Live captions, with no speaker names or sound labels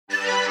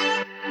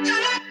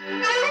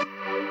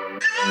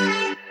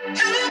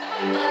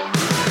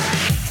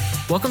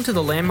Welcome to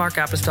the Landmark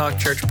Apostolic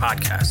Church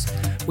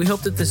podcast. We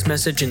hope that this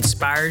message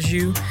inspires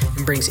you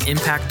and brings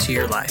impact to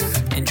your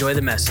life. Enjoy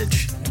the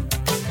message.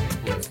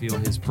 Feel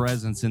his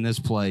presence in this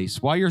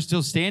place. While you're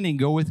still standing,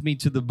 go with me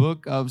to the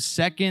book of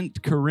 2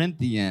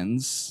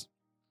 Corinthians.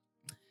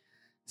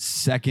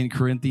 2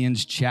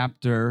 Corinthians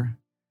chapter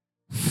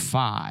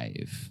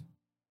 5.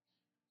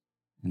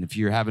 And if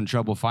you're having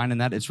trouble finding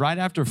that, it's right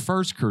after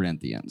 1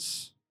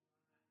 Corinthians.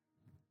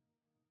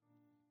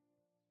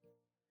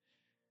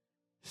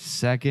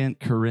 2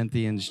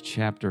 Corinthians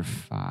chapter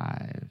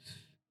 5.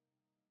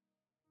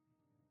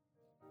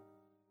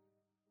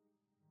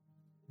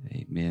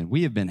 Amen.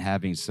 We have been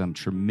having some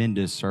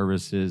tremendous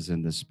services,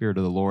 and the Spirit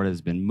of the Lord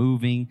has been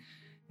moving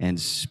and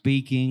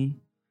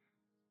speaking.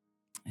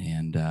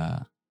 And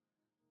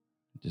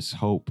just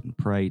hope and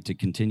pray to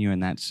continue in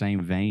that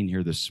same vein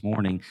here this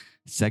morning.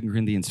 2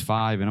 Corinthians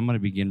 5, and I'm going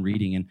to begin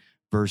reading in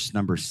verse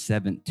number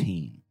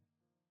 17.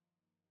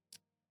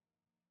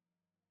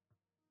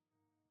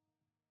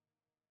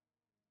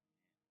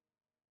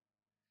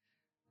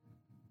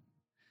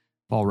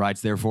 Paul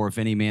writes, "Therefore, if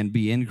any man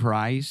be in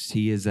Christ,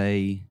 he is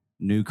a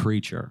new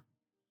creature.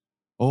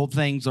 Old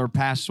things are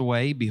passed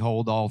away.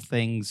 Behold, all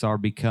things are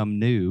become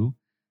new.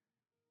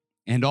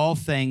 And all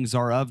things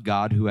are of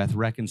God, who hath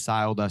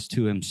reconciled us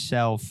to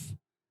himself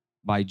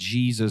by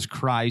Jesus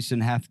Christ,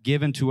 and hath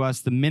given to us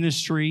the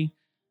ministry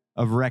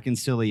of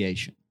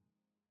reconciliation.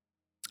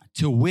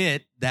 To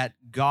wit,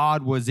 that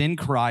God was in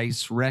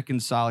Christ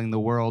reconciling the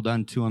world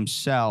unto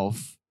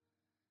himself,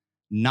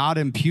 not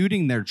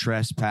imputing their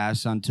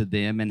trespass unto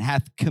them, and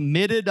hath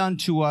committed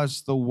unto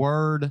us the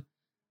word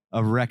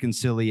of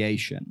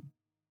reconciliation.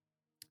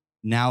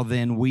 Now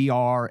then, we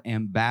are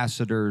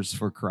ambassadors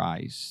for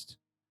Christ,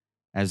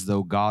 as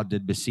though God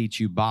did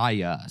beseech you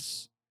by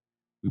us.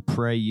 We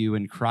pray you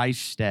in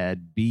Christ's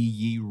stead, be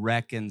ye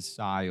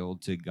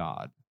reconciled to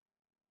God."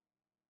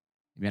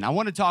 Amen. I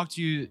want to talk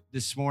to you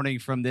this morning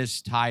from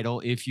this title,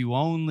 If You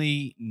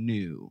Only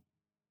Knew.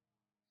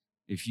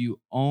 If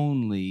you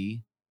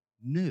only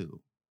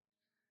knew.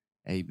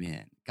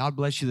 Amen. God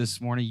bless you this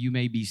morning. You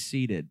may be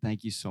seated.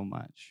 Thank you so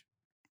much.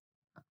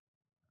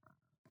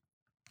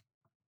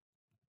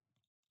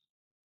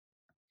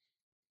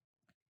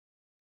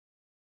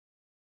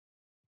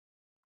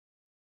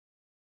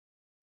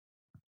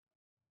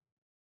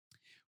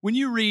 When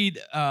you read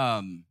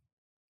the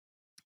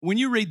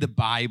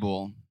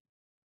Bible,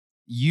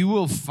 you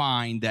will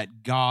find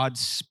that God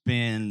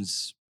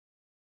spends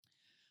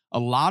a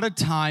lot of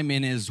time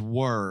in his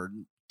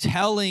word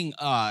telling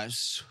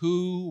us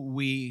who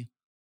we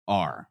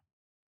are.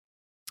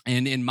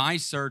 And in my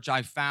search,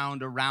 I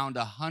found around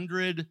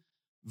 100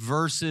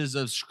 verses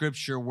of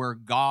scripture where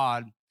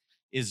God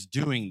is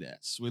doing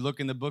this. We look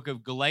in the book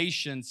of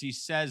Galatians, he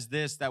says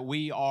this, that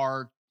we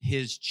are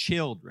his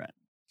children.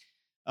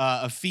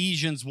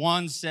 Ephesians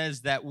 1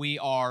 says that we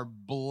are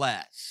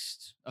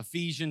blessed.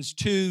 Ephesians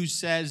 2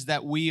 says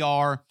that we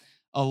are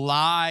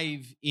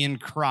alive in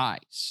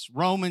Christ.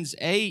 Romans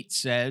 8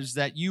 says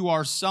that you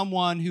are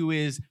someone who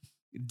is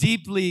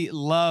deeply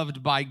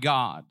loved by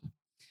God.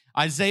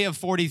 Isaiah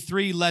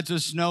 43 lets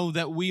us know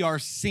that we are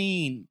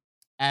seen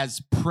as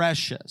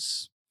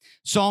precious.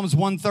 Psalms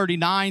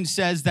 139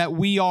 says that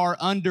we are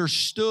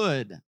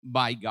understood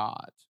by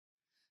God.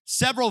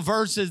 Several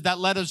verses that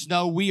let us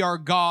know we are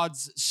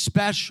God's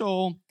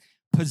special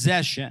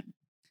possession.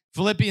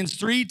 Philippians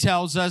 3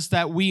 tells us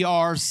that we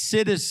are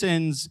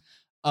citizens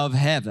of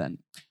heaven.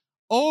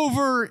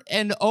 Over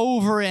and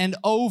over and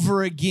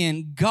over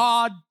again,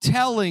 God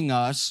telling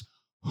us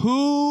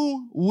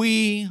who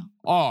we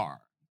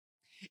are.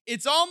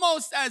 It's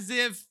almost as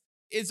if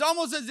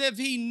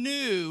he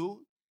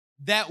knew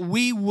that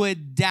we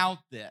would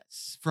doubt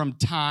this from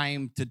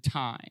time to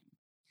time.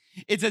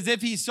 It's as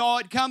if he saw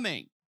it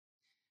coming.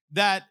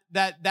 That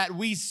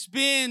we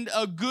spend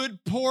a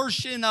good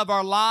portion of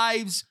our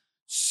lives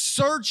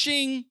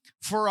searching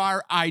for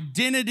our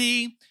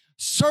identity,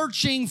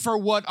 searching for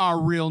what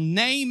our real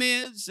name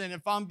is. And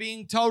if I'm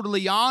being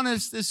totally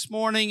honest this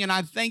morning, and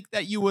I think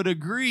that you would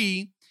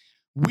agree,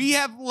 we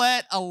have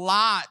let a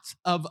lot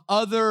of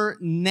other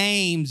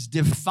names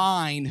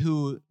define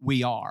who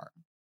we are.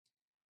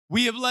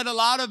 We have let a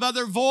lot of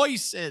other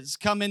voices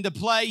come into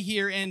play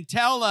here and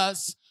tell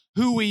us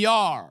who we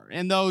are.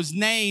 And those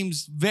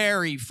names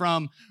vary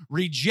from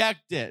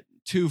rejected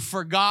to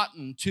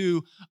forgotten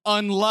to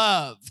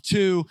unloved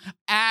to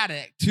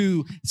addict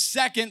to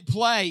second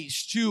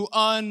place to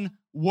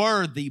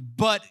unworthy.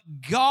 But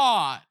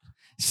God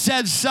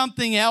says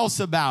something else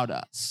about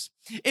us.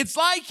 It's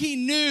like he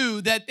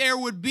knew that there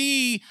would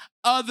be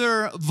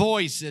other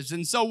voices.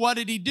 And so what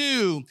did he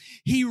do?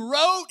 He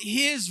wrote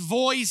his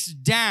voice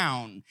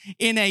down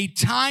in a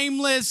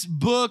timeless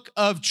book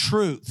of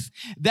truth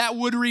that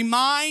would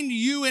remind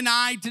you and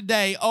I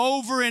today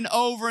over and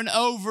over and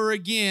over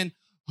again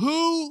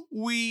who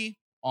we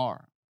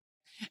are.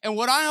 And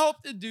what I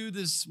hope to do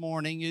this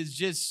morning is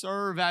just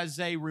serve as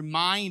a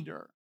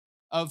reminder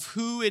of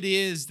who it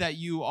is that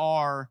you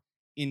are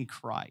in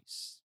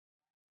Christ.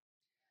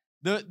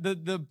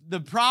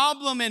 The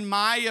problem, in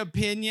my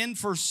opinion,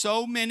 for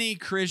so many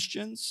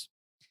Christians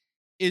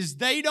is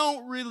they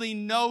don't really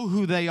know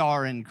who they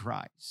are in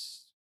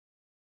Christ.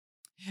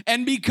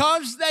 And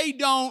because they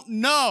don't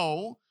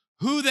know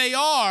who they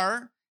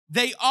are,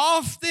 they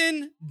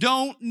often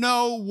don't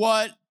know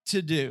what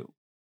to do.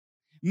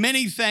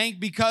 Many think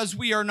because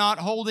we are not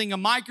holding a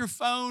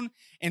microphone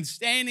and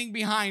standing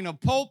behind a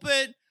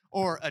pulpit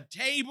or a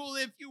table,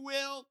 if you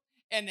will,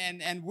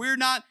 and we're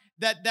not,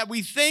 that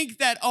we think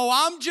that, oh,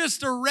 I'm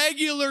just a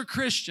regular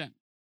Christian.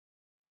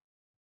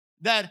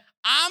 That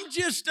I'm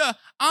just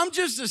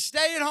a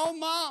stay-at-home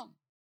mom.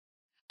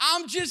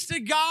 I'm just a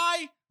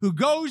guy who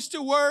goes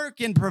to work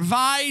and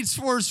provides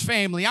for his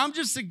family. I'm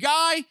just a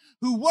guy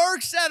who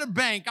works at a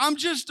bank. I'm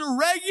just a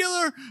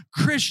regular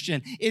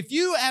Christian. If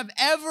you have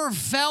ever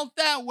felt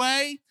that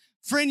way,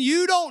 friend,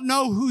 you don't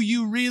know who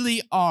you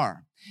really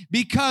are.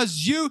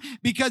 Because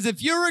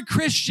if you're a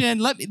Christian,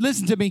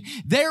 listen to me,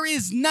 there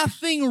is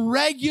nothing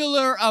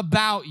regular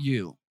about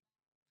you.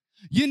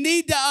 You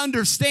need to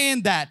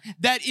understand that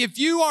if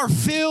you are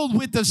filled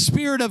with the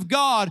Spirit of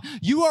God,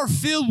 you are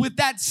filled with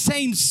that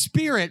same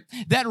Spirit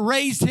that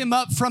raised him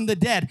up from the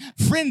dead.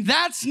 Friend,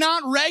 that's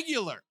not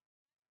regular.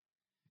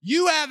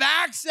 You have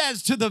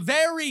access to the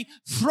very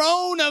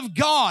throne of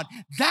God.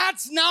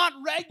 That's not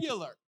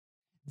regular.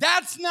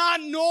 That's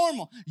not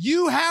normal.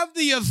 You have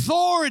the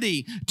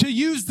authority to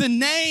use the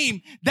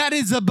name that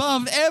is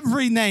above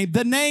every name,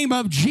 the name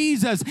of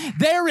Jesus.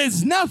 There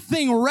is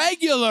nothing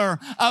regular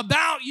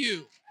about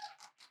you.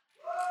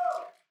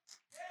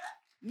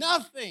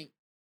 Nothing.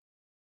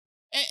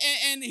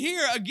 And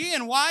here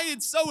again, why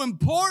it's so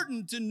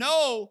important to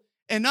know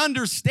and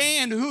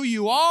understand who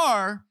you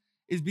are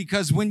is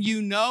because when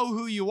you know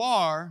who you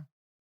are,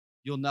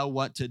 you'll know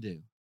what to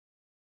do.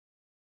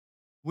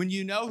 When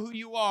you know who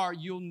you are,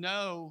 you'll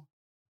know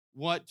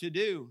what to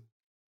do.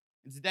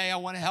 And today I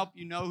want to help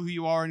you know who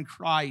you are in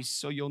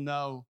Christ so you'll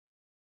know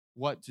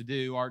what to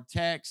do. Our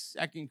text,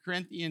 2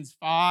 Corinthians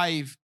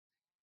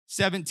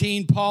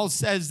 5:17, Paul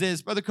says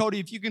this. Brother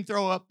Cody, if you can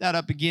throw that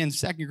up again,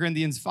 2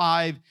 Corinthians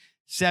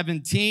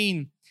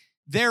 5:17.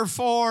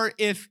 Therefore,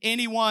 if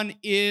anyone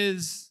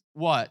is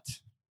what?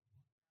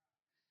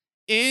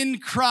 In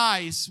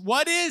Christ,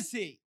 what is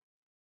he?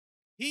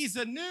 He's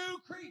a new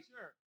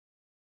creature.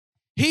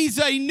 He's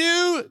a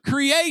new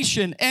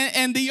creation.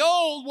 And the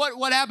old,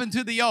 what happened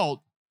to the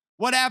old?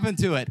 What happened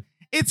to it?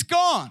 It's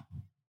gone.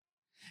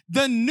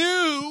 The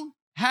new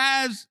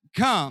has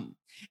come.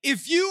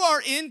 If you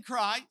are in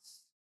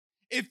Christ,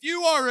 if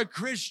you are a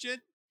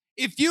Christian,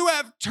 if you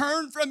have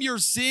turned from your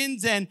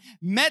sins and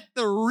met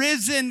the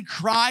risen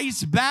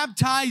Christ,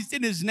 baptized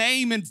in his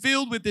name and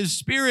filled with his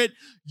Spirit,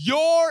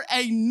 you're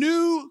a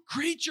new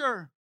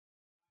creature.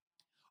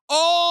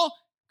 All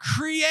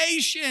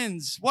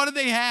creations, what do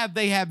they have?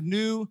 They have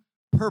new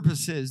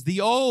purposes. The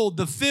old,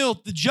 the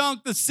filth, the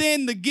junk, the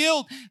sin, the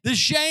guilt, the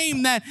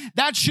shame, that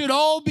should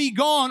all be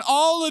gone.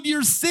 All of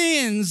your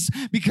sins,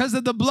 because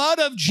of the blood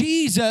of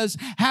Jesus,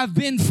 have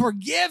been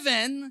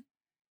forgiven,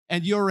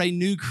 and you're a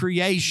new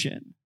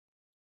creation.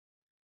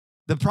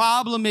 The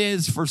problem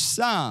is, for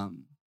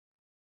some,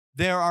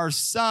 there are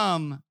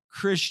some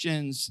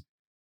Christians,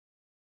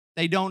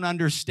 they don't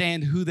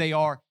understand who they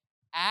are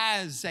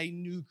as a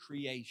new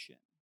creation.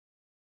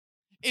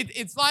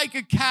 It's like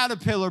a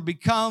caterpillar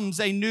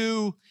becomes a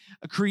new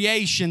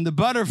creation, the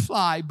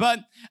butterfly.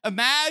 But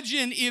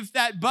imagine if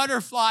that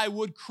butterfly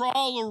would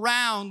crawl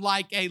around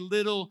like a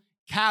little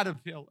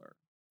caterpillar.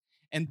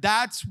 And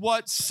that's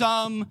what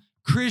some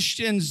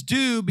Christians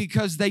do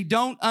because they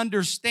don't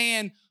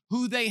understand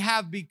who they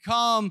have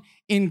become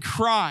in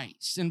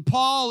Christ. And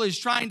Paul is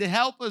trying to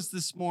help us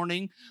this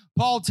morning.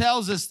 Paul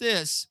tells us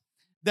this,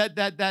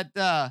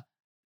 that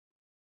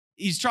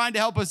he's trying to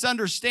help us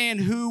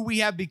understand who we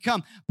have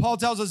become. Paul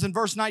tells us in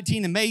verse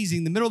 19,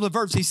 amazing, the middle of the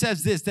verse, he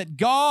says this, that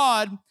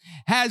God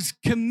has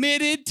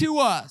committed to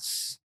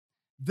us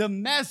the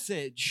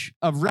message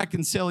of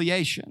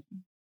reconciliation.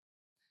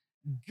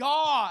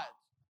 God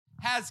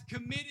has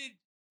committed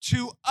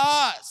to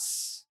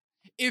us.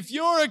 If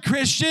you're a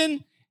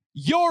Christian,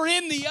 you're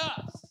in the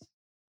us.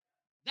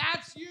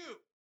 That's you.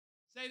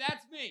 Say,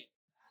 that's me.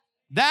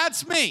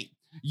 That's me.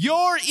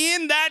 You're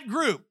in that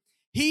group.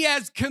 He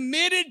has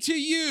committed to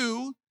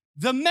you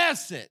the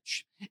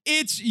message.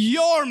 It's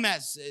your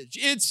message.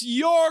 It's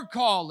your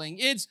calling.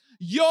 It's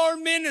your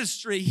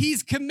ministry.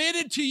 He's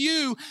committed to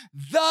you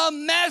the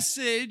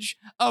message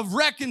of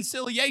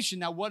reconciliation.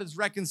 Now, what does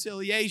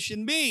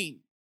reconciliation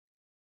mean?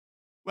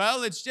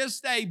 Well, it's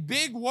just a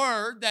big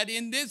word that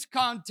in this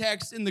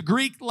context, in the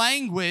Greek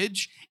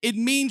language, it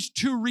means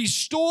to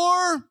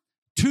restore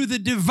to the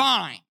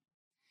divine.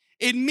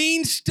 It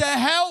means to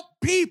help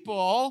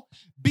people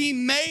be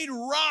made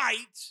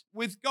right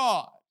with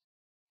God.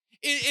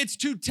 It's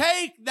to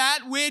take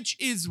that which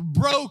is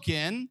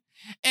broken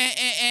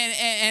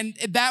and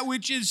that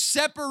which is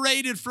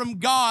separated from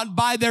God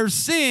by their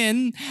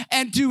sin,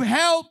 and to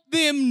help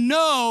them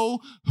know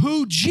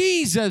who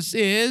Jesus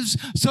is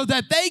so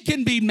that they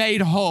can be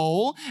made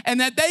whole and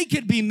that they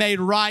can be made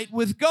right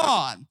with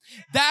God.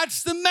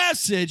 That's the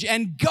message,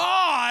 and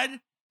God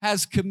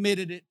has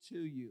committed it to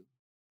you.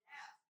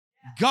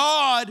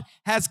 God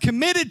has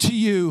committed to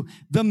you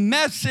the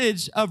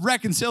message of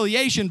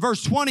reconciliation.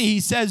 Verse 20,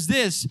 he says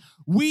this,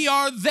 we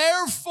are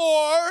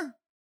therefore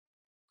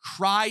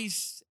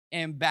Christ's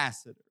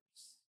ambassadors.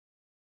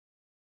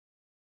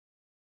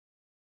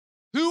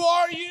 Who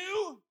are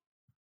you?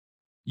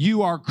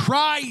 You are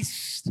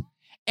Christ's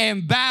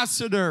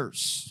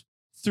ambassadors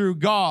through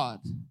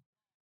God.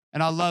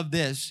 And I love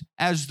this,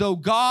 as though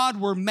God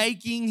were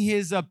making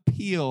his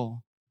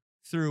appeal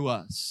through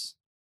us.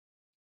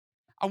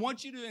 I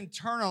want you to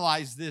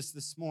internalize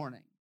this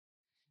morning,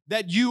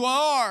 that you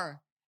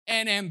are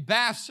an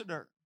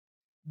ambassador,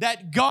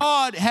 that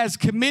God has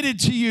committed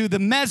to you the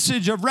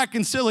message of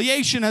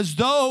reconciliation as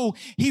though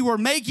he were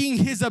making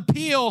his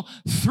appeal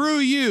through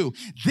you.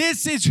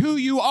 This is who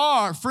you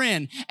are,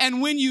 friend.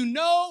 And when you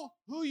know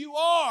who you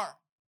are,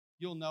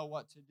 you'll know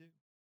what to do.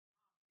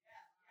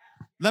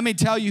 Let me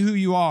tell you who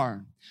you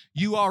are.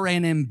 You are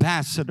an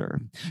ambassador.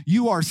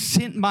 You are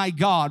sent by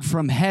God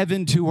from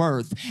heaven to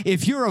earth.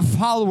 If you're a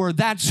follower,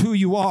 that's who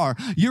you are.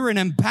 You're an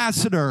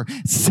ambassador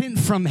sent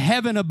from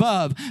heaven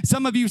above.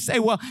 Some of you say,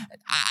 well,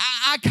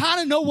 I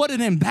kind of know what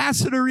an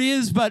ambassador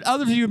is, but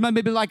others of you might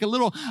be like a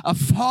little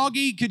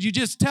foggy. Could you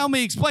just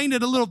explain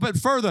it a little bit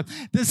further?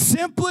 The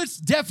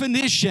simplest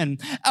definition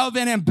of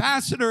an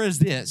ambassador is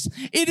this.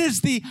 It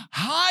is the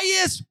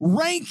highest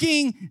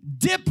ranking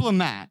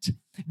diplomat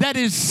that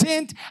is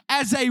sent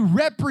as a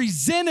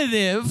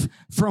representative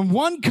from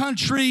one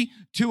country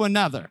to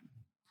another.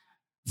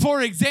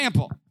 For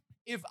example,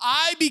 if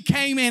I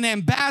became an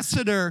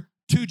ambassador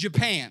to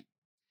Japan,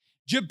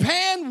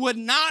 Japan would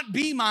not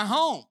be my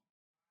home,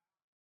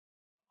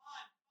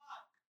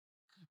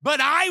 but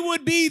I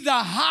would be the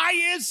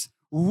highest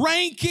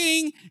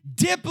ranking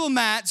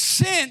diplomat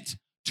sent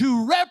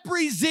to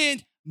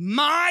represent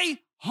my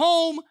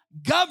home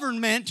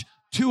government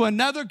to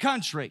another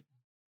country.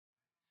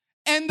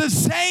 And the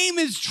same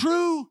is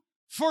true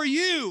for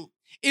you.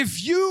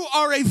 If you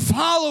are a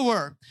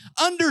follower,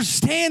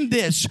 understand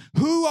this.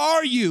 Who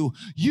are you?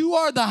 You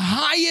are the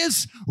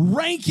highest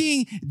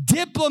ranking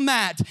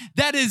diplomat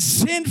that is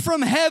sent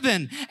from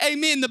heaven.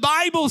 Amen. The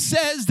Bible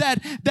says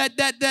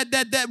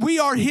that we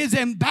are his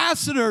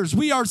ambassadors.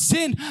 We are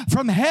sent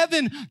from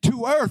heaven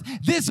to earth.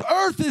 This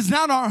earth is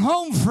not our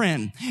home,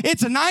 friend.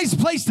 It's a nice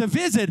place to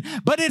visit,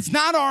 but it's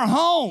not our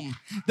home.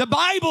 The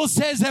Bible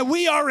says that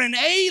we are an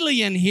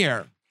alien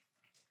here.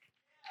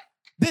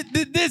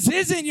 This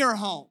isn't your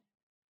home.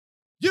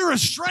 You're a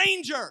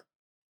stranger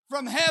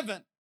from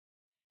heaven.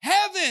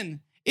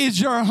 Heaven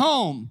is your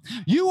home.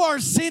 You are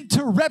sent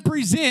to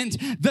represent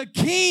the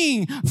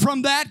king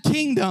from that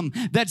kingdom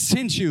that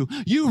sent you.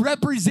 You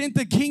represent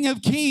the King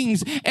of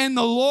Kings and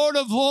the Lord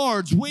of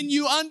Lords. When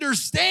you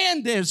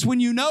understand this, when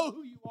you know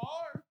who you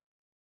are,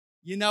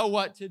 you know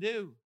what to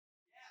do.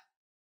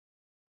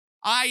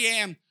 I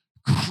am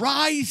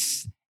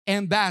Christ's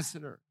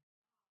ambassador,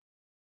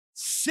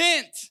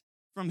 sent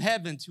from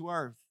heaven to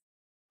earth.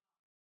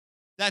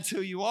 That's who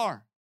you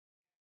are.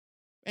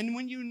 And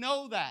when you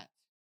know that,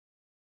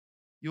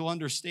 you'll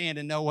understand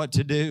and know what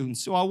to do. And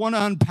so I want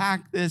to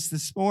unpack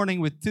this morning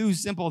with two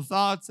simple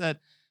thoughts that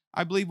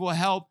I believe will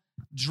help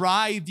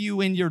drive you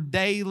in your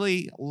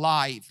daily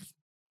life.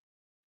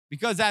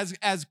 Because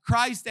as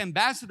Christ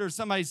ambassadors,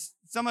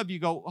 some of you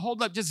go,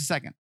 hold up just a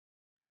second.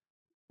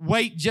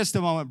 Wait just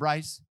a moment,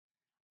 Bryce.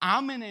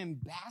 I'm an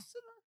ambassador?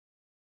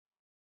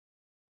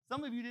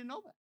 Some of you didn't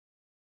know that.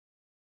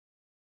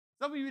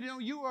 Some of you didn't know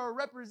you are a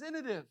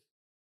representative.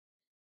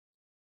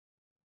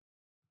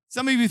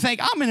 Some of you think,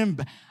 I'm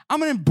an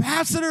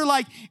ambassador.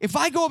 Like, if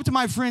I go up to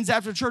my friends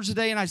after church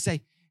today and I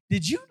say,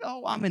 did you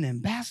know I'm an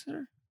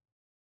ambassador?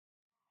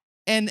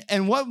 And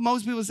what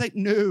most people say,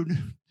 no.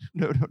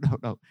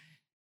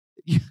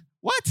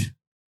 What?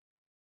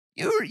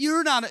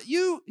 You're not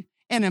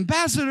an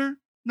ambassador?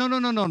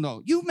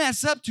 No. You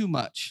mess up too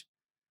much.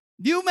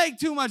 You make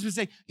too much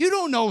mistake. You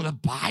don't know the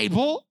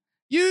Bible.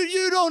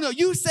 You don't know.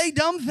 You say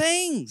dumb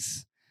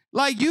things.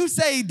 Like, you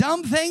say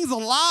dumb things a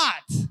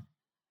lot.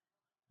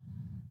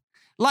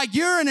 Like,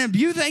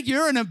 you think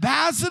you're an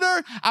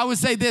ambassador? I would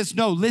say this,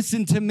 no,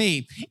 listen to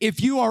me.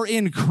 If you are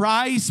in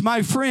Christ,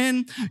 my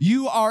friend,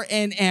 you are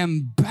an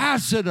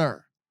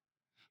ambassador.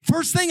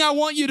 First thing I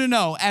want you to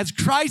know, as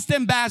Christ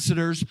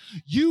ambassadors,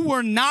 you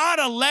were not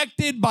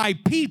elected by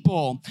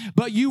people,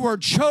 but you were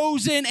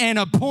chosen and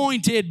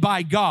appointed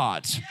by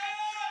God.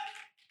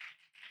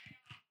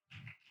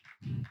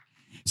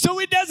 So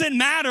it doesn't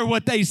matter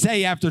what they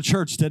say after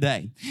church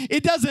today.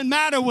 It doesn't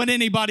matter what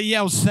anybody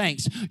else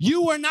thinks.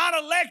 You were not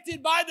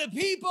elected by the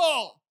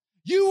people.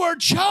 You were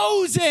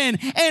chosen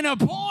and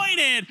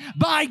appointed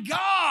by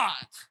God.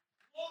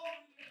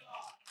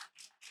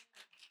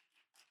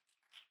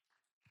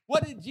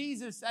 What did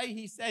Jesus say?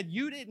 He said,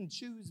 you didn't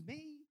choose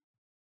me.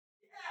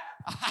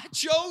 I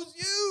chose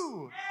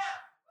you.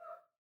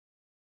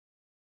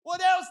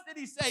 What else did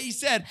he say? He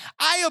said,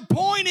 I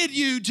appointed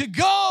you to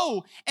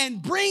go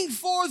and bring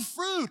forth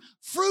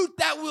fruit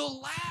that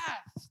will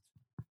last.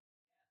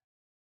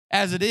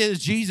 As it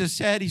is, Jesus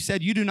said, he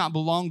said, you do not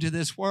belong to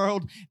this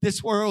world.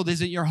 This world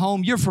isn't your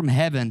home. You're from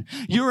heaven.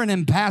 You're an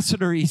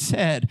ambassador, he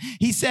said.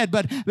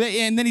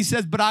 And then he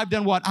says, but I've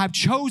done what? I've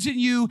chosen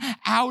you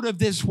out of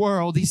this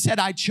world. He said,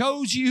 I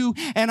chose you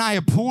and I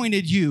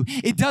appointed you.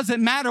 It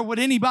doesn't matter what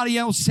anybody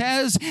else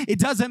says. It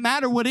doesn't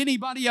matter what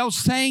anybody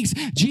else thinks.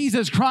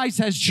 Jesus Christ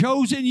has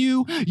chosen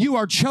you. You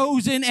are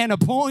chosen and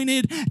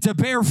appointed to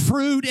bear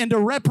fruit and to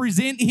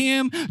represent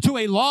him to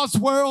a lost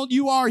world.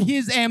 You are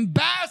his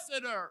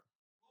ambassador.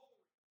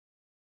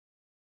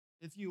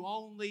 If you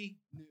only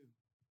knew.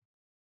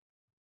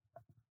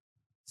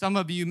 Some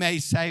of you may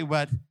say,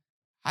 "But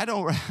I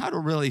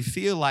don't really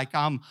feel like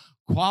I'm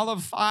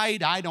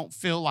qualified. I don't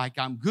feel like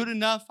I'm good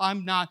enough. I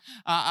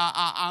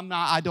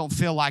don't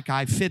feel like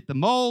I fit the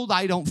mold.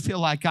 I don't feel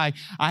like I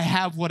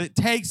have what it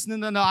takes.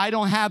 No, I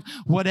don't have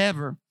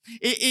whatever."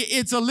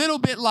 It's a little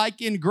bit like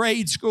in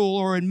grade school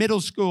or in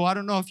middle school. I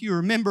don't know if you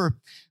remember,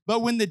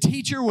 but when the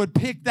teacher would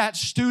pick that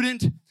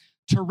student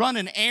to run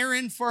an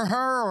errand for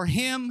her or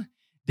him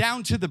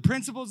down to the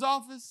principal's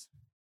office,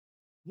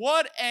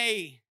 one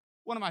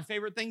of my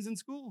favorite things in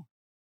school.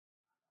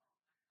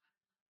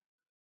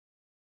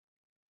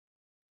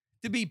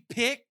 To be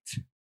picked,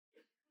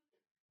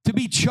 to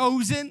be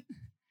chosen,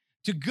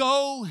 to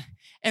go,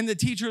 and the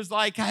teacher is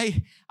like,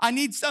 I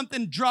need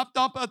something dropped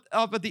up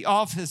at the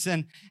office.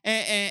 And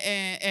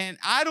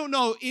I don't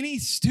know any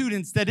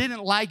students that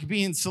didn't like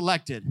being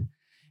selected.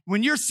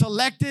 When you're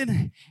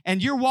selected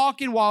and you're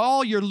walking while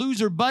all your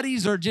loser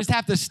buddies are just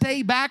have to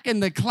stay back in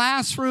the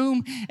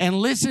classroom and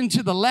listen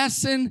to the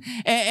lesson,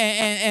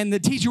 and the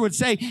teacher would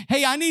say,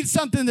 hey, I need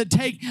somebody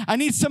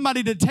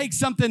to take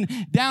something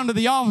down to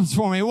the office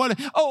for me.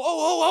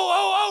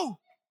 Oh,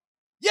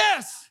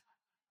 yes.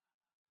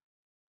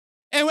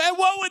 And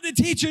what would the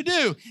teacher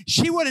do?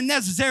 She wouldn't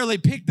necessarily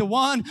pick the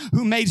one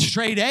who made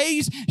straight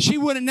A's. She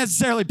wouldn't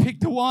necessarily pick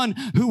the one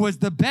who was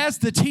the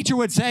best. The teacher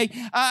would say,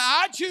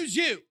 I choose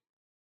you.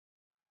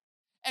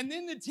 And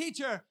then the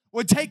teacher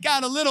would take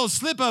out a little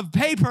slip of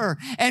paper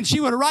and she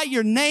would write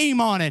your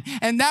name on it.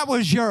 And that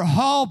was your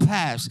hall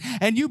pass.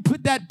 And you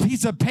put that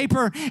piece of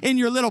paper in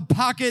your little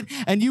pocket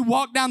and you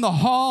walk down the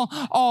hall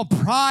all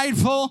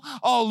prideful,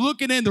 all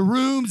looking in the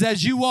rooms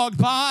as you walk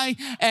by.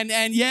 And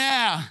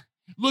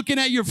looking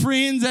at your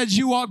friends as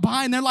you walk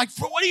by. And they're like,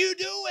 what are you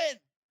doing?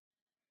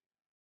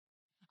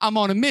 I'm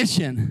on a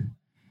mission.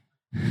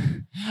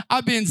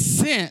 I've been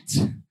sent.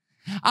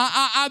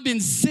 I've been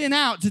sent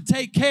out to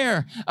take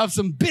care of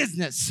some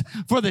business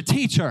for the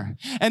teacher.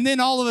 And then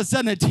all of a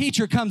sudden a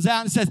teacher comes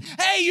out and says,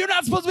 hey, you're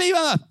not supposed to be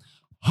on the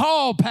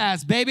hall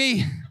pass,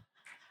 baby.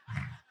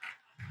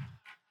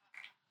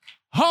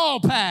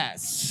 Hall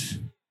pass.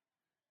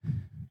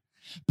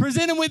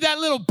 Present him with that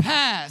little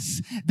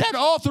pass, that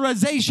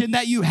authorization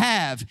that you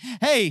have.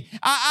 Hey,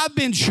 I've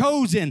been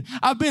chosen.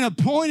 I've been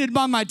appointed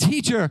by my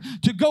teacher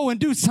to go and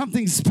do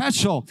something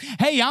special.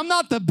 Hey, I'm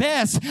not the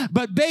best,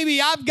 but baby,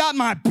 I've got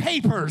my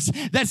papers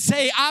that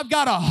say I've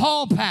got a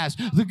hall pass.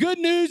 The good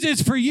news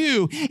is for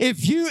you,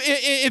 if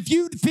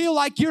you feel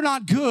like you're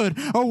not good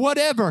or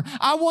whatever,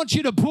 I want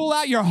you to pull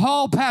out your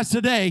hall pass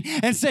today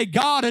and say,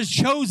 God has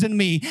chosen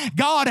me.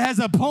 God has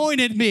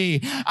appointed me.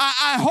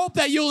 I hope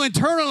that you'll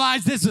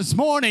internalize this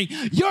morning.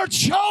 You're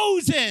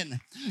chosen.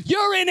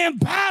 You're an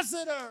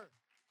ambassador.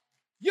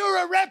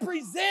 You're a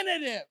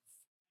representative.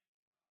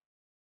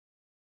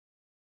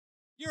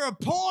 You're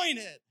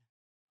appointed.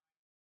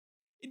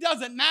 It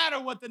doesn't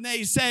matter what the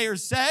naysayers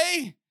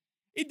say.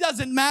 It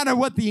doesn't matter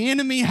what the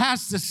enemy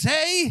has to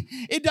say.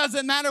 It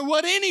doesn't matter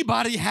what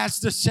anybody has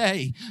to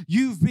say.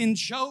 You've been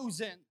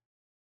chosen.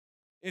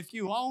 If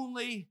you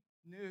only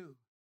knew.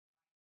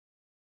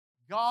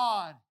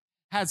 God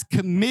has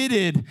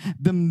committed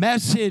the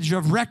message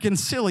of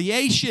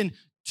reconciliation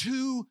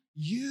to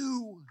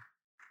you.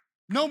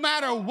 No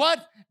matter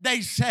what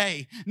they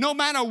say, no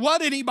matter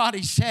what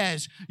anybody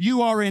says,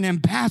 you are an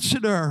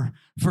ambassador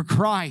for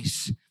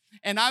Christ.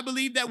 And I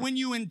believe that when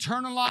you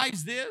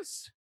internalize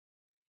this,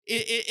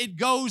 it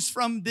goes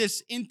from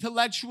this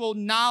intellectual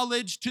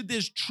knowledge to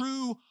this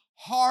true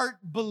heart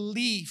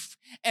belief.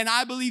 And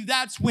I believe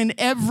that's when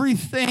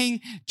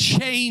everything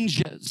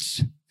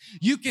changes.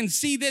 You can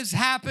see this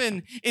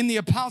happen in the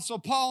Apostle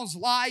Paul's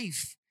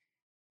life.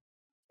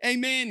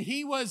 Amen.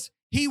 He was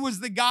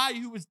the guy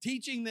who was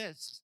teaching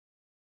this,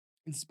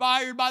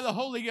 inspired by the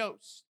Holy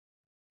Ghost.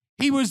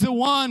 He was the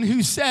one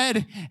who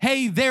said,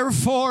 hey,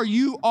 therefore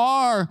you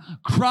are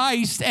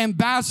Christ's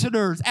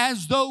ambassadors,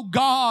 as though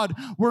God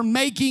were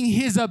making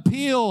his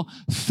appeal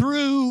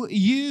through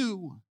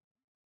you.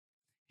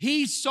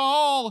 He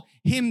saw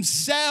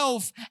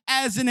himself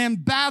as an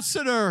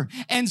ambassador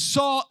and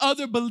saw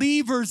other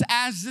believers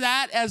as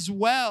that as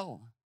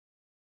well.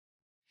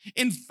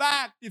 In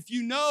fact, if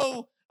you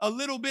know a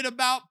little bit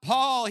about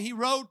Paul. He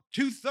wrote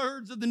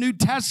 2/3 of the New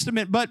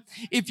Testament, but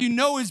if you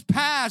know his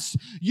past,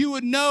 you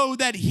would know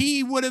that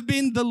he would have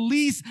been the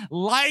least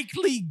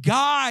likely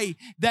guy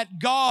that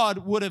God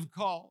would have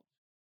called.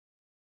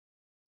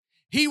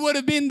 He would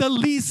have been the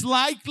least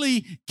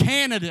likely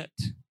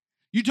candidate.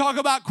 You talk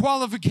about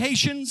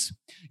qualifications.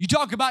 You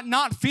talk about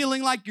not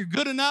feeling like you're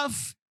good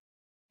enough.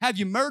 Have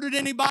you murdered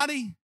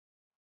anybody?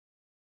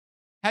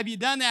 Have you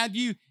done that?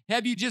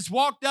 Have you just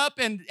walked up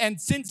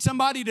and sent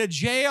somebody to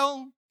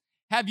jail?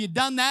 Have you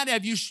done that?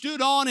 Have you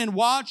stood on and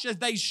watched as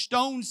they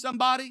stoned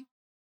somebody?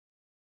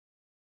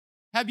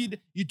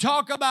 You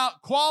talk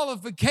about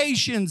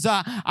qualifications.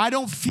 I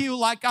don't feel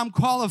like I'm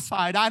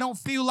qualified. I don't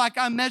feel like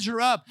I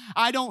measure up.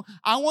 I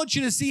want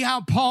you to see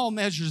how Paul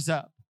measures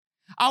up.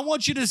 I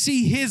want you to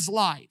see his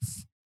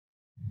life.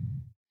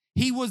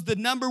 He was the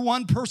number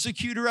one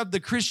persecutor of the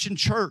Christian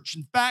church.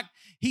 In fact,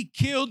 he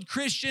killed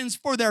Christians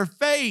for their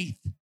faith.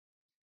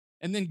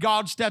 And then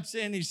God steps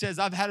in. He says,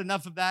 I've had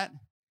enough of that.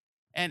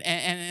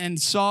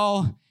 And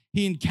Saul,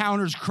 he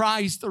encounters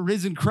Christ, the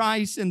risen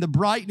Christ, and the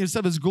brightness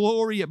of his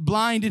glory. It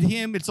blinded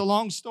him. It's a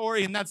long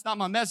story, and that's not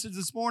my message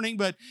this morning,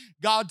 but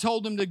God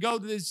told him to go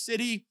to this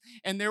city,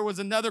 and there was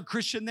another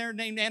Christian there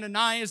named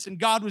Ananias, and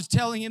God was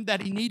telling him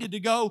that he needed to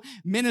go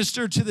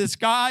minister to this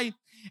guy.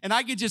 And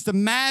I could just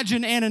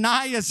imagine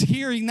Ananias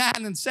hearing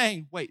that and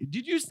saying, wait,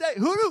 did you say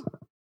who?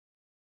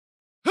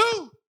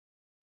 Who?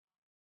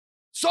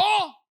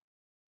 Saul?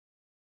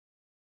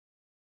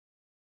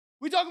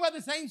 We talk about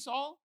the same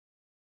Saul?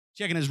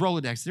 Checking his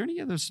Rolodex. Is there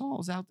any other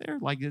Sauls out there?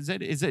 Like,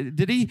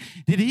 did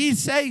he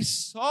say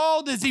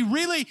Saul? Does he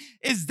really?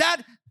 Is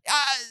that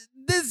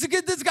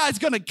this guy's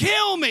gonna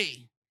kill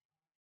me?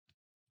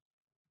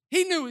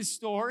 He knew his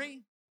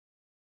story,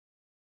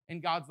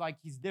 and God's like,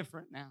 he's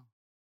different now.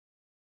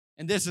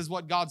 And this is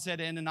what God said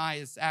to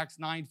Ananias, Acts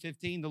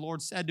 9:15. The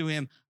Lord said to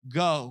him,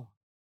 "Go.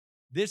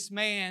 This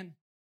man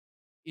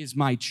is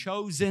my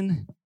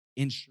chosen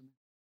instrument."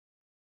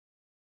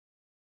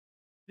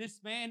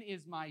 This man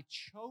is my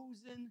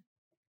chosen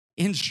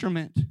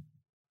instrument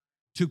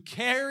to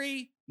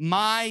carry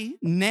my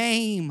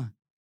name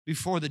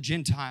before the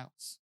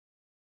Gentiles.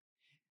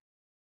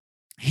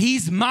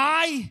 He's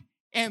my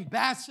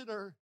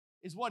ambassador,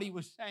 is what he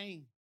was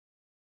saying.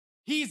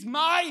 He's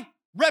my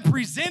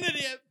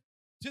representative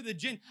to the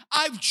Gentiles.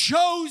 I've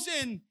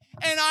chosen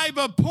and I've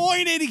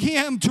appointed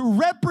him to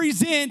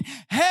represent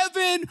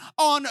heaven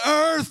on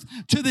earth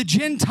to the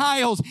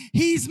Gentiles.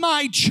 He's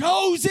my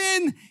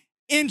chosen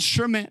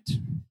instrument.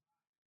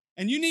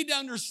 And you need to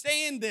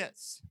understand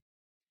this.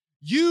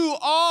 You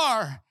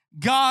are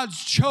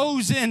God's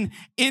chosen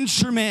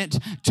instrument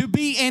to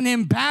be an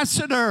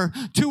ambassador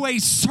to a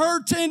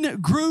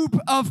certain group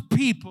of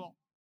people.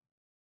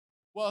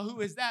 Well, who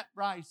is that,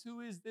 Bryce?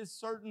 Who is this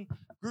certain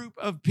group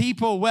of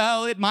people?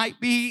 Well, it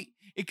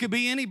could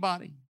be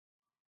anybody.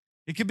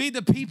 It could be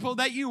the people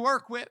that you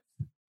work with.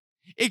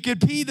 It could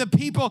be the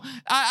people,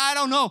 I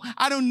don't know.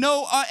 I don't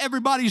know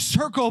everybody's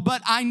circle,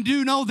 but I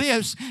do know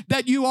this,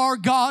 that you are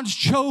God's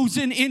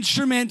chosen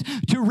instrument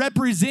to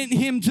represent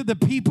him to the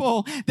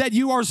people that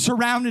you are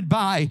surrounded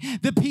by,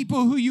 the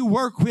people who you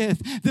work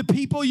with, the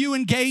people you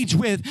engage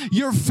with,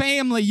 your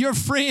family, your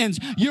friends.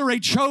 You're a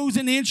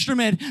chosen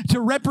instrument to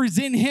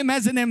represent him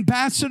as an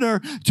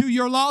ambassador to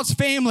your lost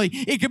family.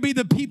 It could be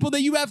the people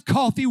that you have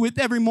coffee with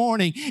every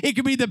morning. It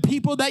could be the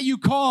people that you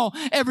call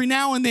every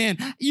now and then.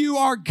 You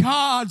are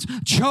God's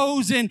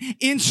chosen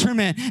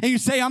instrument. And you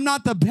say, I'm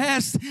not the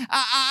best.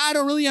 I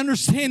don't really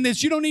understand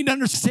this. You don't need to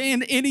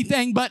understand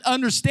anything, but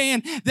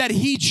understand that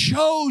he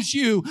chose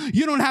you.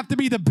 You don't have to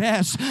be the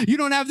best. You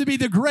don't have to be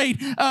the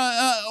great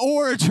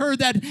orator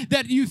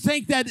that you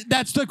think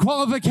that's the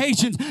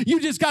qualifications. You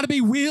just got to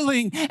be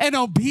willing and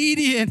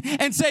obedient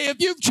and say,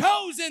 if you've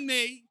chosen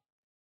me,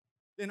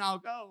 then I'll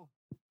go.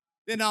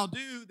 Then I'll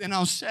do. Then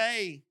I'll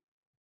say.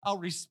 I'll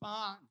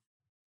respond.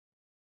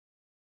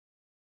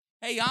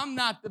 Hey, I'm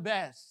not the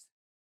best.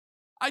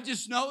 I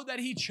just know that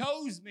he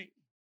chose me.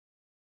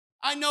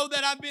 I know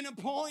that I've been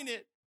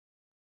appointed.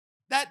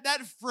 That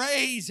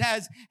phrase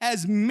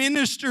has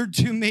ministered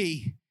to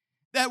me.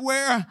 That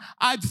where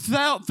I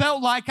felt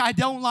like I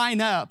don't line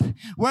up,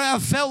 where I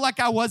felt like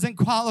I wasn't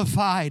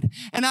qualified,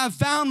 and I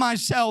found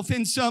myself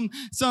in some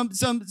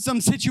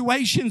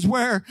situations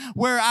where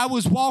I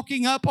was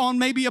walking up on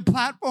maybe a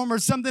platform or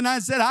something. I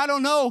said, I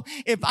don't know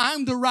if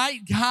I'm the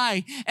right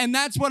guy, and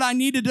that's what I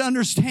needed to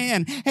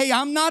understand. Hey,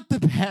 I'm not the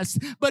best,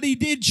 but he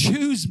did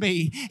choose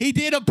me. He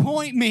did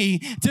appoint me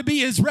to be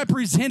his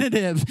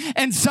representative.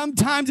 And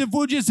sometimes if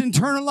we'll just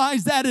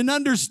internalize that and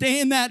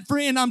understand that,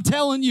 friend, I'm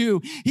telling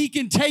you, he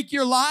can take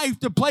your life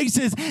to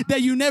places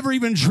that you never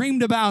even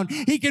dreamed about.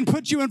 He can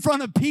put you in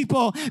front of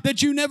people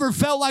that you never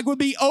felt like would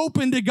be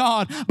open to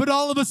God, but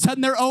all of a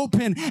sudden they're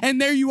open, and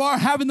there you are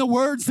having the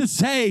words to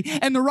say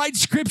and the right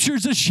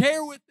scriptures to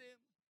share with them.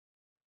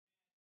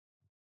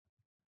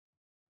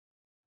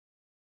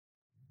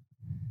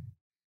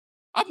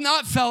 I've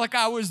not felt like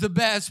I was the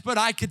best, but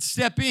I could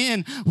step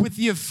in with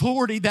the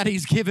authority that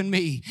he's given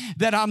me,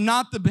 that I'm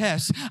not the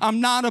best. I'm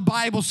not a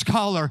Bible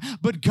scholar,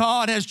 but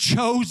God has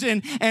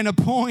chosen and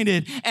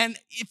appointed. And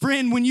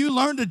friend, when you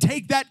learn to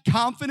take that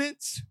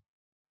confidence,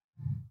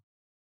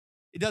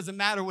 it doesn't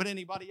matter what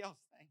anybody else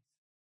thinks.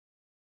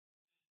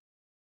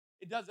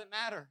 It doesn't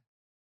matter.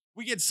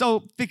 We get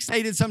so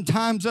fixated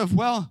sometimes of,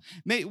 well,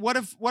 what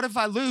if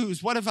I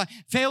lose?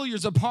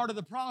 Failure's a part of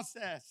the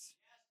process.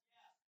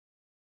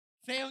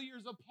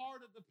 Failure's a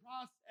part of the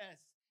process.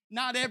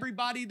 Not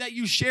everybody that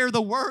you share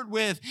the word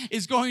with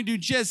is going to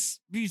just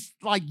be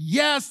like,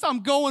 yes,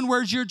 I'm going,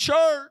 where's your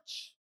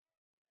church?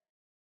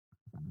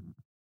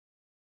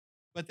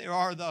 But there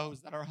are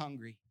those that are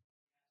hungry.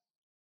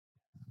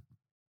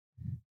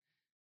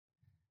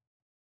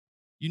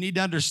 You need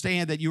to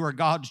understand that you are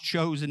God's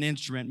chosen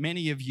instrument.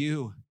 Many of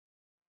you,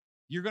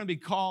 you're going to be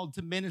called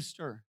to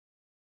minister.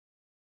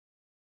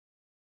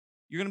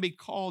 You're going to be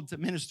called to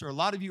minister. A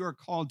lot of you are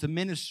called to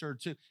minister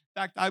to. In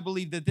fact, I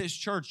believe that this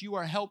church, you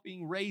are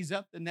helping raise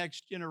up the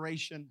next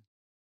generation.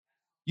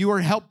 You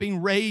are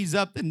helping raise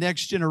up the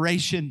next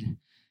generation.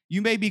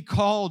 You may be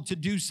called to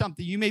do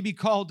something. You may be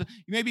called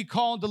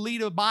to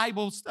lead a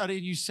Bible study,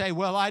 and you say,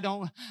 well, I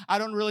don't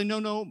really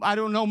know, I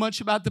don't know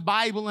much about the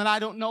Bible, and I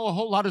don't know a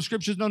whole lot of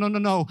scriptures.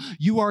 No.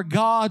 You are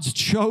God's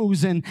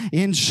chosen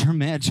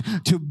instrument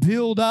to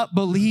build up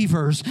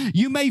believers.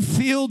 You may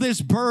feel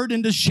this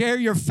burden to share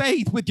your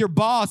faith with your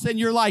boss, and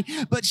you're like,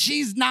 but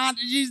she's not,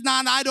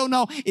 I don't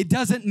know. It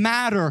doesn't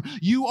matter.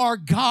 You are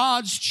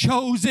God's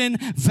chosen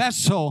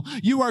vessel.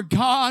 You are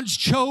God's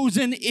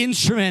chosen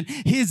instrument,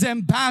 his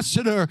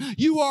ambassador.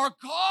 You are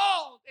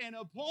called and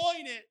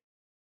appointed.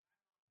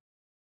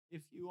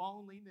 If you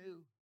only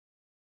knew.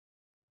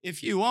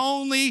 If you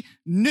only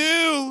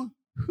knew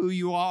who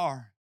you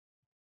are.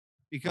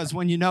 Because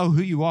when you know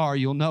who you are,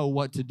 you'll know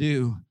what to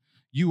do.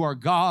 You are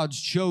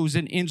God's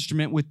chosen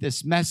instrument with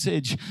this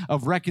message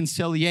of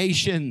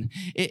reconciliation.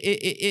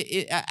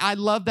 I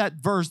love that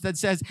verse that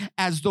says,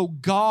 as though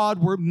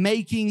God were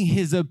making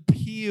his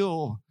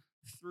appeal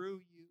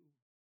through you.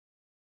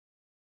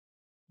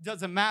 It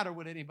doesn't matter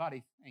what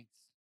anybody thinks.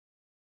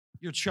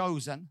 You're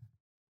chosen.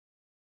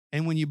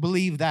 And when you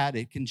believe that,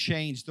 it can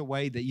change the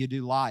way that you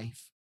do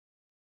life.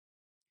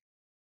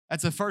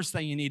 That's the first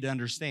thing you need to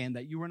understand,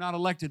 that you were not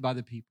elected by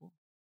the people.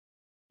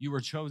 You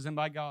were chosen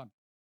by God.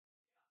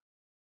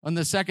 And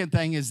the second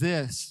thing is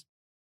this.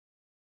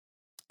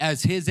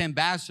 As his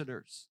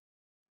ambassadors,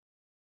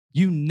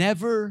 you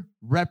never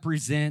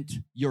represent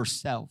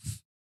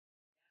yourself.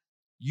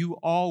 You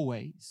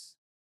always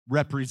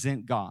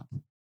represent God.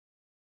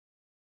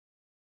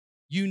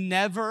 You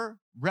never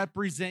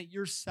represent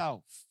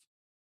yourself.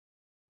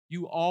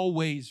 You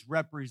always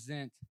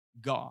represent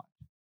God.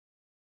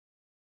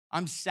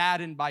 I'm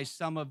saddened by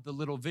some of the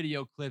little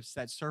video clips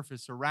that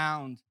surface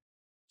around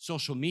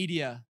social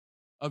media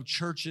of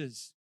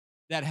churches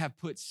that have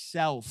put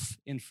self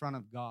in front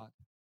of God.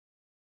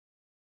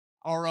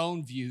 Our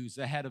own views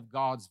ahead of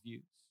God's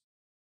views.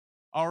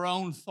 Our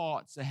own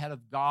thoughts ahead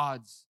of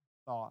God's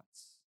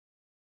thoughts.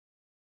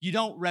 You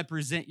don't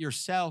represent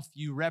yourself,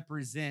 you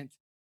represent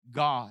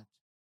God.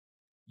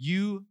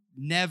 You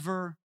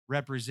never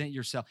represent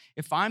yourself.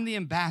 If I'm the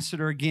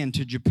ambassador again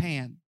to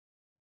Japan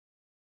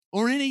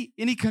or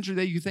any country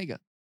that you think of,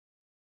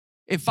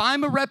 if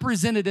I'm a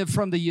representative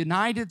from the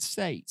United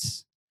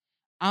States,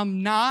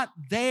 I'm not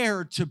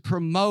there to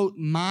promote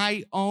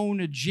my own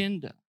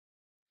agenda.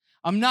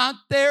 I'm not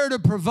there to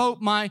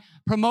promote my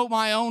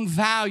own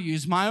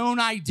values, my own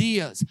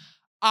ideas.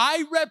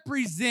 I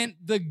represent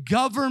the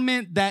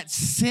government that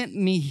sent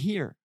me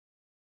here.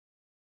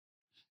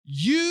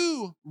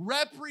 You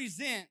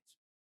represent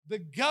the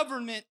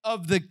government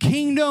of the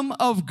kingdom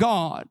of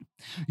God.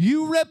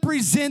 You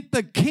represent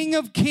the King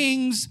of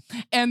Kings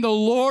and the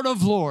Lord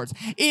of Lords.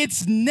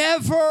 It's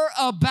never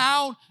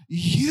about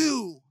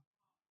you.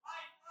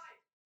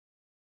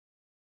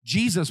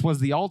 Jesus was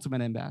the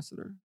ultimate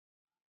ambassador.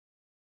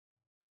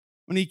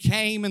 When he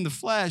came in the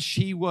flesh,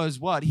 he was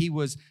what? He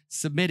was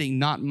submitting,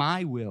 not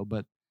my will,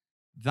 but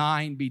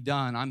thine be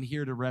done. I'm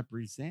here to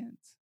represent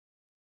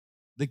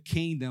the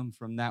kingdom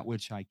from that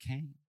which I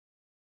came.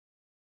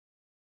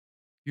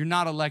 You're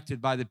not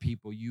elected by the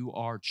people. You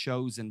are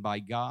chosen by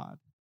God.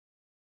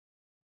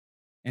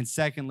 And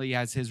secondly,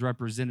 as his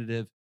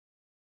representative,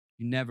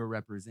 you never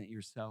represent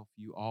yourself.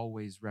 You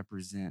always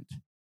represent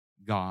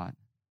God.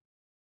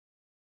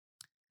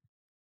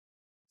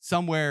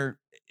 Somewhere,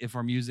 if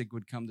our music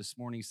would come this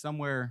morning,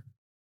 somewhere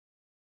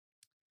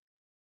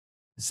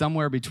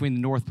between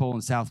the North Pole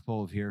and South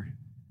Pole of here,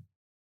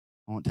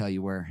 I won't tell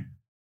you where,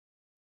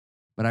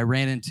 but I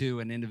ran into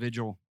an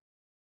individual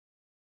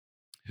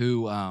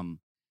who I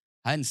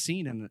hadn't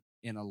seen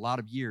in a lot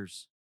of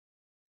years.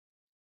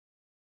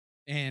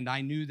 And I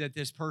knew that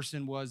this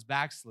person was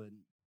backslidden.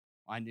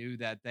 I knew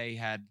that they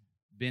had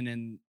been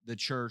in the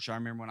church. I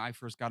remember when I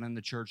first got in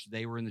the church,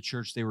 they were in the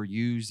church, they were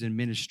used in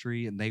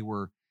ministry, and they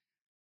were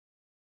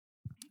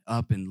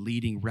up and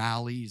leading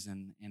rallies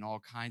and all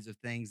kinds of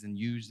things and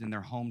used in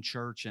their home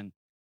church. And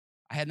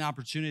I had an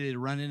opportunity to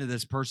run into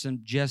this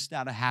person just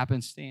out of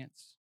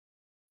happenstance.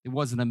 It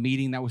wasn't a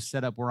meeting that was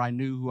set up where I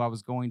knew who I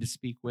was going to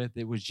speak with.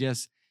 It was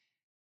just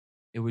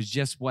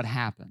what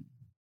happened.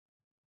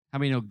 How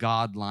many know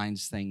God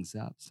lines things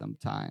up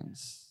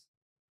sometimes?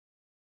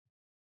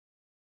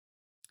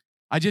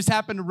 I just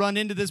happened to run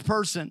into this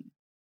person.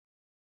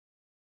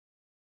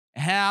 I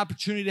had an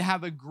opportunity to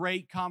have a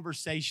great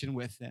conversation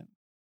with them.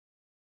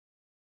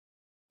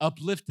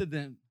 Uplifted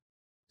them.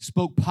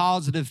 Spoke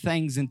positive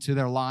things into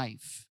their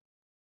life.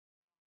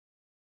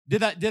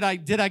 Did I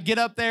get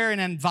up there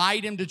and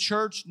invite him to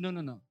church?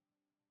 No.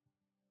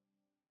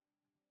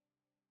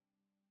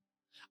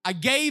 I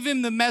gave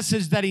him the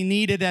message that he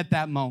needed at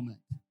that moment.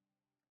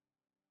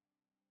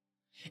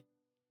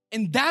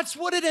 And that's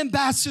what an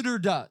ambassador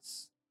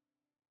does.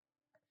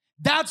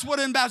 That's what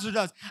an ambassador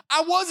does.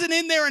 I wasn't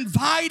in there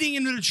inviting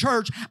him to the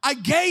church. I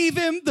gave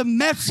him the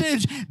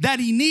message that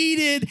he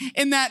needed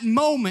in that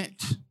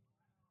moment.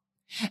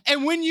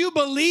 And when you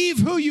believe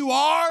who you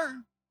are,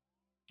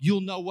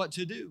 you'll know what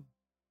to do.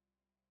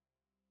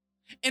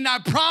 And I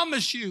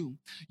promise you,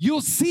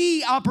 you'll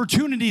see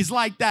opportunities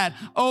like that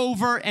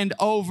over and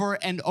over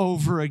and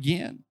over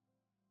again.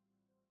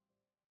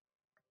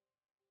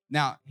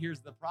 Now,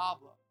 here's the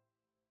problem.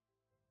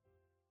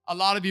 A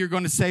lot of you are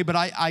going to say, but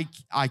I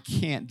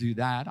can't do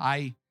that.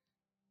 I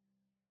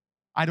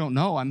don't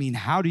know. I mean,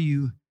 how do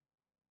you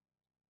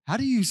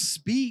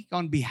speak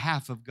on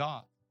behalf of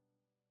God?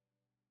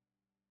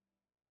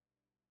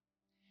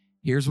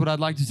 Here's what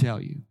I'd like to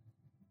tell you.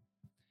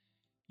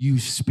 You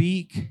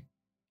speak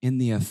in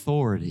the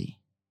authority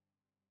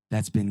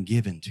that's been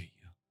given to you.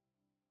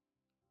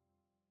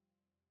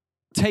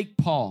 Take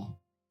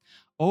Paul.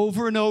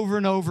 Over and over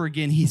and over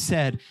again, he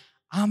said,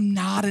 I'm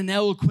not an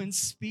eloquent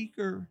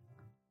speaker.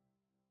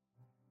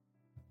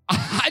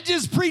 I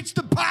just preach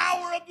the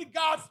power of the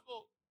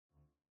gospel.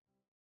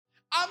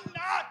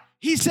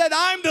 He said,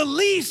 I'm the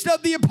least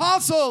of the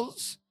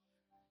apostles.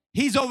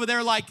 He's over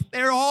there like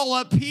they're all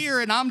up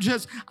here and I'm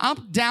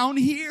down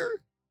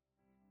here.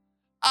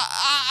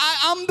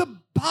 I'm the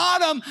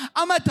bottom.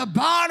 I'm at the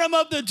bottom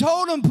of the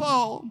totem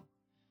pole.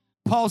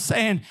 Paul's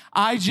saying,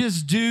 I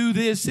just do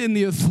this in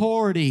the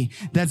authority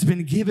that's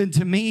been given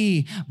to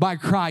me by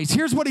Christ.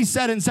 Here's what he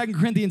said in 2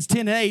 Corinthians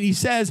 10:8. He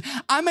says,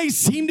 I may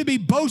seem to be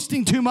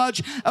boasting too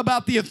much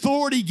about the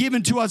authority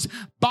given to us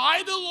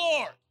by the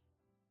Lord.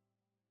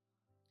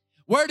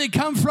 Where did it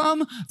come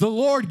from? The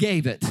Lord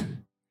gave it.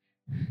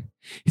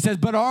 He says,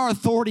 but our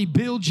authority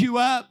builds you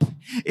up.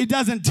 It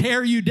doesn't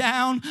tear you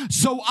down.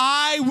 So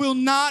I will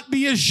not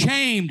be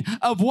ashamed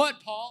of what,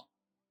 Paul?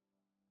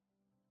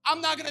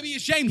 I'm not going to be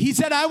ashamed. He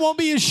said, I won't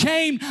be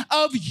ashamed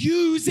of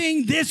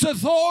using this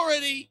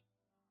authority.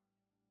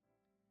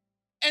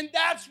 And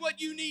that's what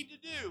you need to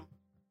do.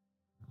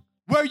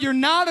 Where you're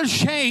not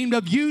ashamed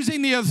of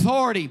using the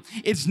authority.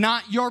 It's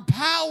not your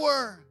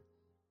power.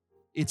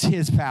 It's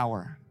his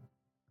power.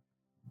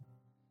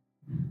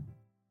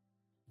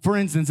 For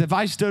instance, if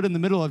I stood in the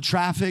middle of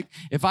traffic,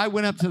 if I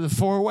went up to the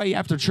four-way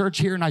after church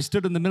here and I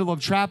stood in the middle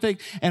of traffic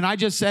and I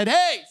just said,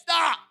 hey,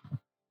 stop.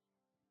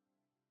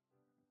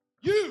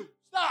 You,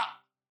 stop.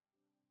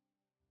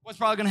 What's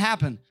probably going to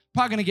happen?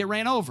 Probably going to get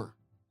ran over.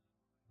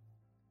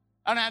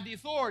 I don't have the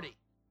authority.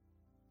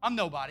 I'm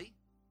nobody.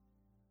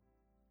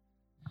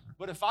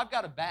 But if I've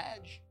got a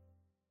badge,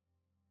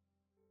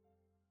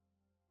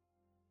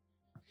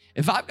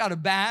 if I've got a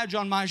badge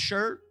on my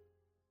shirt,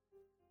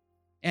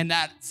 and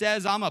that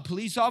says I'm a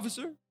police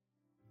officer,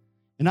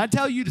 and I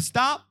tell you to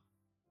stop,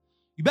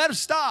 you better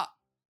stop,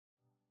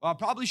 or I'll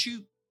probably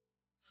shoot.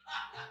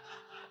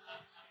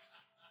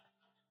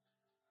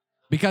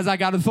 Because I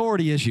got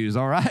authority issues,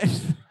 all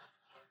right?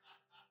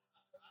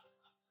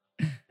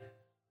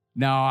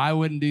 No, I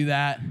wouldn't do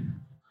that.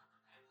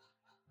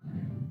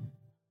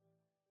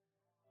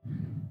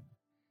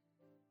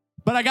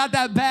 But I got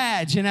that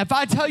badge, and if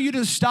I tell you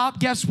to stop,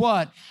 guess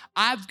what?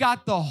 I've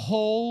got the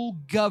whole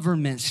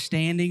government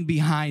standing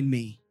behind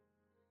me.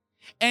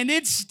 And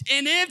it's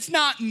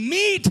not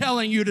me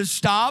telling you to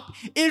stop.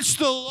 It's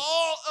the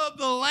law of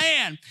the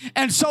land.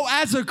 And so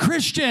as a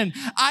Christian,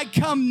 I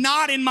come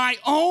not in my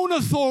own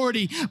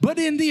authority, but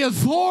in the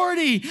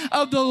authority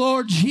of the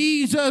Lord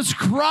Jesus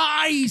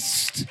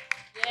Christ.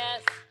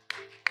 Yes.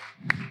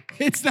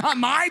 It's not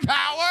my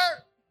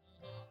power.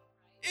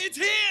 It's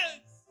his.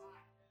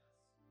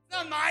 It's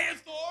not my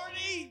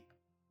authority.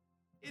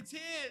 It's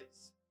his.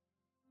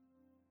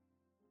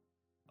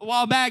 A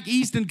while back,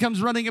 Easton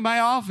comes running in my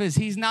office.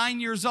 He's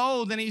 9 years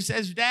old, and he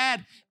says,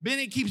 Dad,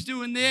 Bennett keeps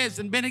doing this,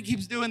 and Bennett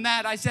keeps doing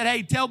that. I said,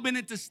 hey, tell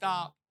Bennett to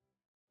stop.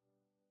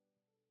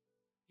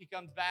 He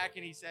comes back,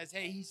 and he says,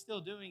 hey, he's still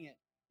doing it.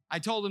 I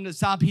told him to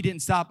stop. He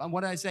didn't stop. And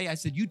what did I say? I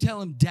said, you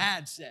tell him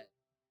Dad said.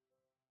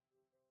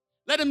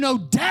 Let him know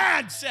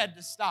Dad said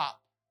to stop.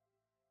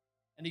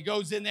 And he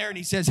goes in there, and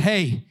he says,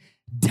 hey,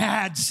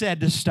 Dad said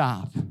to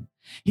stop.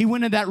 He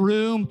went in that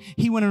room.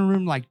 He went in a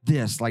room like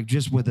this, like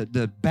just with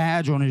the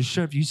badge on his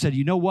shirt. You said,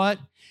 you know what?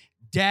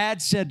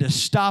 Dad said to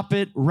stop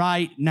it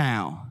right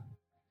now.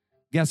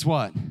 Guess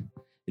what?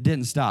 It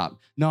didn't stop.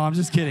 No, I'm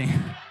just kidding.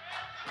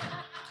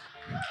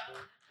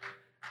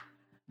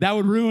 That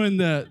would ruin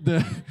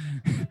the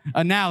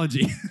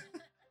analogy.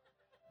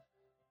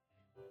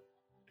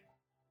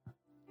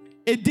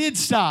 It did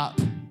stop.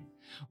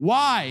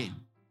 Why?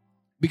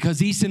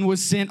 Because Easton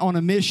was sent on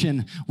a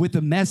mission with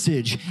a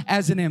message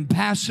as an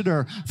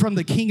ambassador from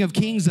the King of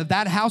Kings of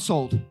that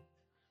household,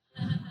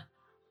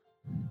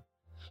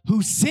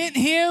 who sent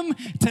him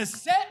to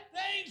set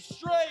things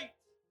straight.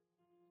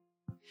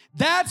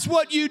 That's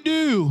what you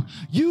do.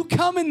 You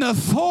come in the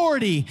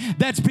authority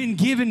that's been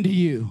given to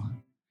you.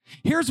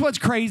 Here's what's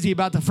crazy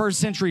about the first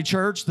century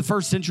church, the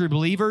first century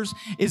believers,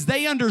 is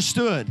they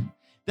understood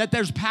that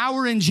there's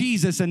power in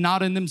Jesus and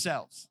not in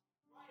themselves.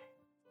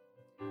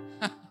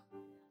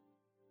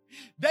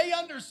 They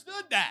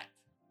understood that.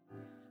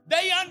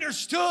 They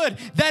understood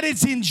that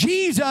it's in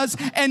Jesus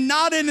and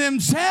not in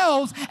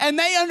themselves, and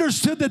they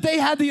understood that they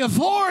had the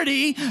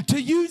authority to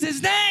use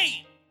his name.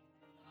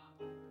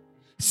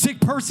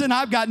 Sick person,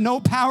 I've got no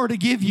power to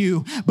give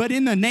you, but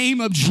in the name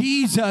of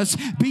Jesus,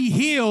 be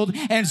healed,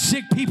 and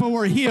sick people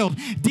were healed.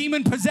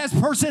 Demon-possessed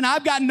person,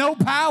 I've got no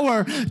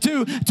power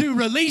to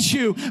release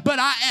you, but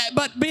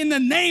in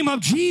the name of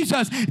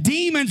Jesus,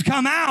 demons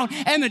come out,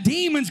 and the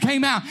demons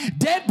came out.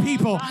 Dead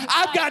people,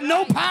 I've got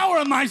no power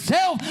of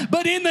myself,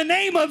 but in the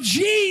name of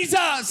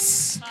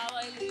Jesus,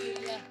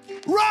 hallelujah.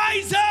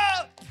 Rise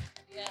up.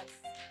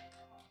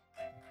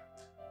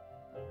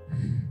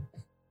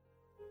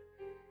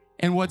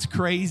 And what's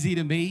crazy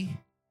to me,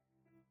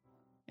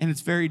 and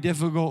it's very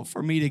difficult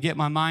for me to get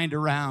my mind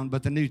around,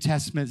 but the New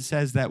Testament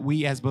says that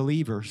we as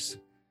believers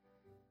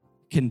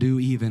can do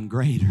even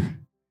greater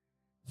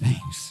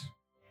things.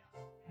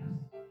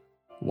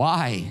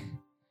 Why?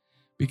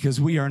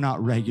 Because we are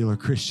not regular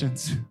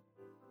Christians.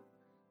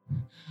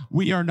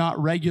 We are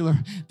not regular.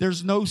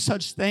 There's no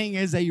such thing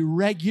as a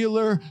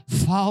regular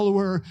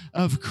follower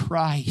of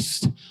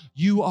Christ.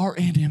 You are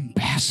an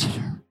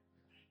ambassador.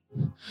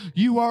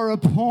 You are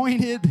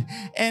appointed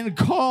and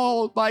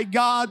called by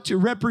God to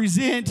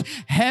represent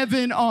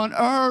heaven on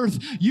earth.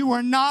 You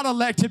are not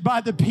elected by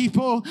the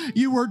people.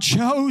 You were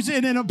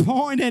chosen and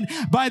appointed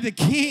by the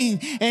King.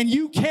 And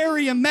you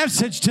carry a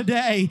message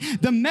today,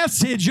 the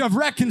message of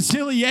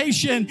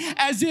reconciliation,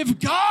 as if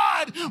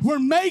God were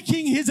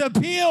making his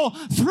appeal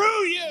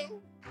through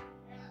you.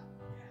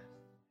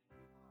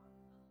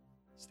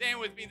 Stand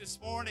with me this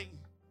morning.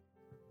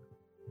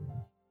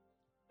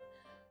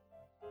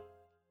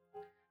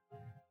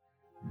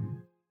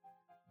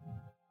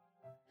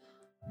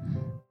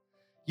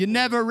 You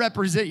never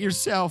represent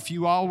yourself.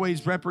 You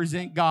always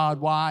represent God.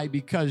 Why?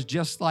 Because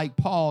just like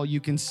Paul, you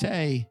can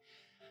say,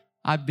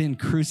 I've been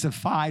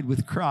crucified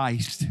with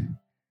Christ.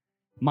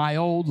 My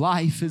old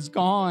life is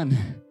gone,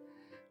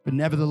 but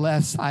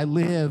nevertheless I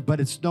live. But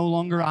it's no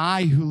longer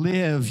I who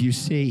live, you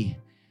see.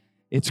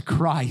 It's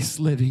Christ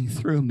living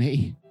through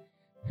me.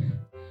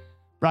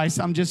 Bryce,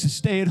 I'm just a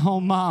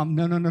stay-at-home mom.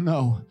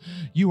 No.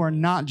 You are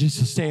not just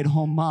a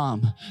stay-at-home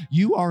mom.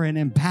 You are an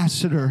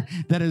ambassador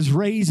that is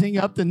raising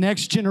up the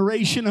next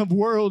generation of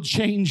world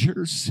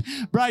changers.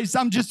 Bryce,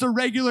 I'm just a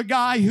regular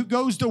guy who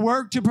goes to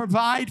work to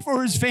provide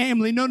for his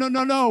family.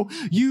 No.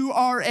 You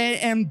are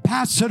an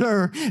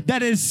ambassador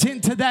that is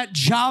sent to that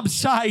job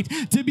site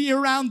to be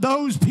around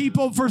those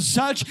people for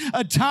such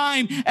a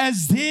time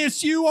as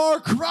this. You are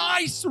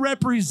Christ's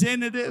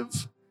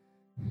representative,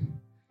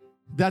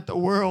 that the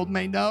world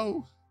may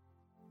know,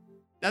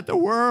 that the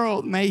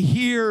world may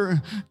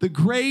hear the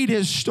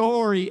greatest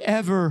story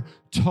ever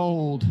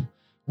told.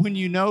 When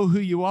you know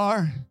who you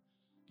are,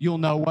 you'll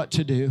know what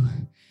to do.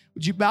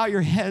 Would you bow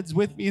your heads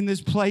with me in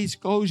this place?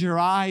 Close your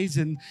eyes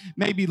and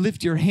maybe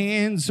lift your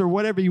hands or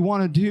whatever you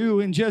want to do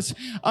and just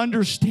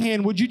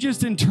understand. Would you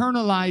just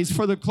internalize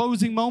for the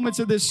closing moments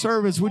of this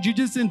service? Would you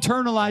just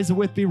internalize it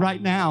with me right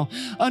now?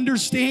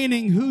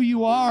 Understanding who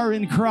you are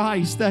in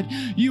Christ, that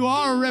you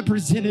are a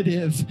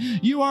representative.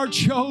 You are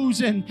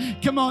chosen.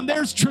 Come on,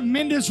 there's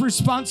tremendous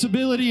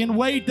responsibility and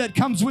weight that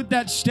comes with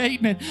that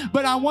statement.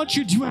 But I want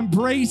you to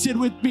embrace it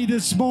with me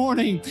this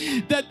morning,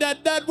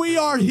 that we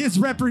are his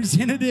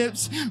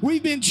representatives.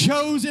 We've been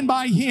chosen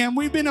by him.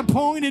 We've been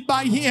appointed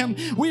by him.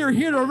 We are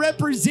here to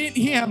represent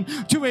him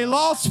to a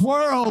lost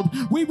world.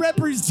 We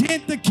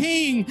represent the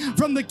King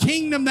from the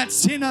kingdom that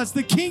sent us,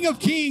 the King of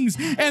Kings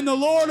and the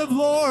Lord of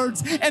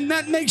Lords. And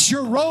that makes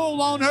your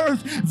role on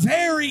earth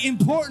very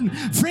important.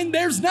 Friend,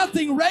 there's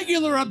nothing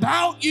regular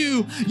about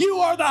you. You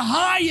are the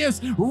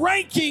highest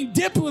ranking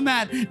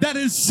diplomat that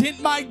is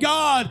sent by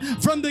God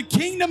from the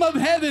kingdom of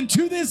heaven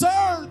to this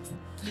earth.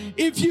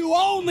 If you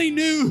only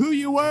knew who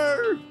you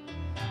were.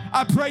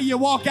 I pray you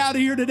walk out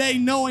of here today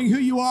knowing who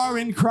you are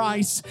in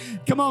Christ.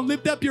 Come on,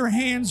 lift up your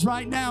hands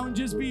right now and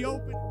just be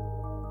open.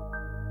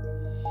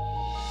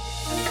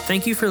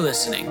 Thank you for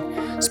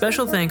listening.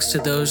 Special thanks to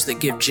those that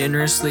give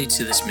generously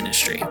to this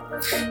ministry.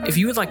 If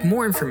you would like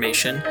more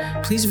information,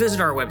 please visit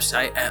our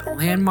website at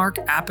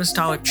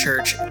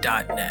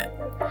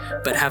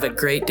landmarkapostolicchurch.net. But have a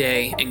great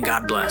day and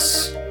God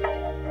bless.